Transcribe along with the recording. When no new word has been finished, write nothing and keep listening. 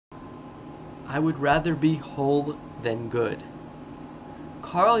I would rather be whole than good.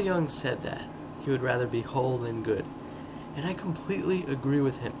 Carl Jung said that. He would rather be whole than good. And I completely agree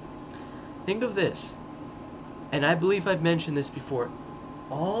with him. Think of this, and I believe I've mentioned this before.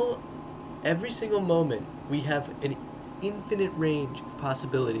 Every single moment, we have an infinite range of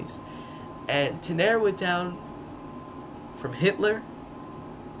possibilities. And to narrow it down from Hitler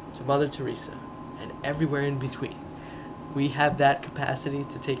to Mother Teresa and everywhere in between, we have that capacity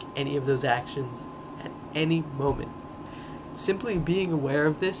to take any of those actions at any moment. Simply being aware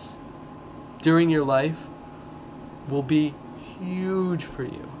of this during your life will be huge for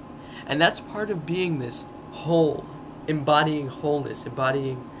you. And that's part of being this whole, embodying wholeness,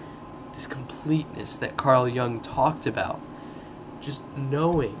 embodying this completeness that Carl Jung talked about. Just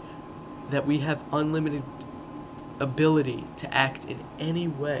knowing that we have unlimited ability to act in any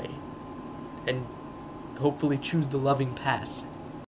way and hopefully choose the loving path.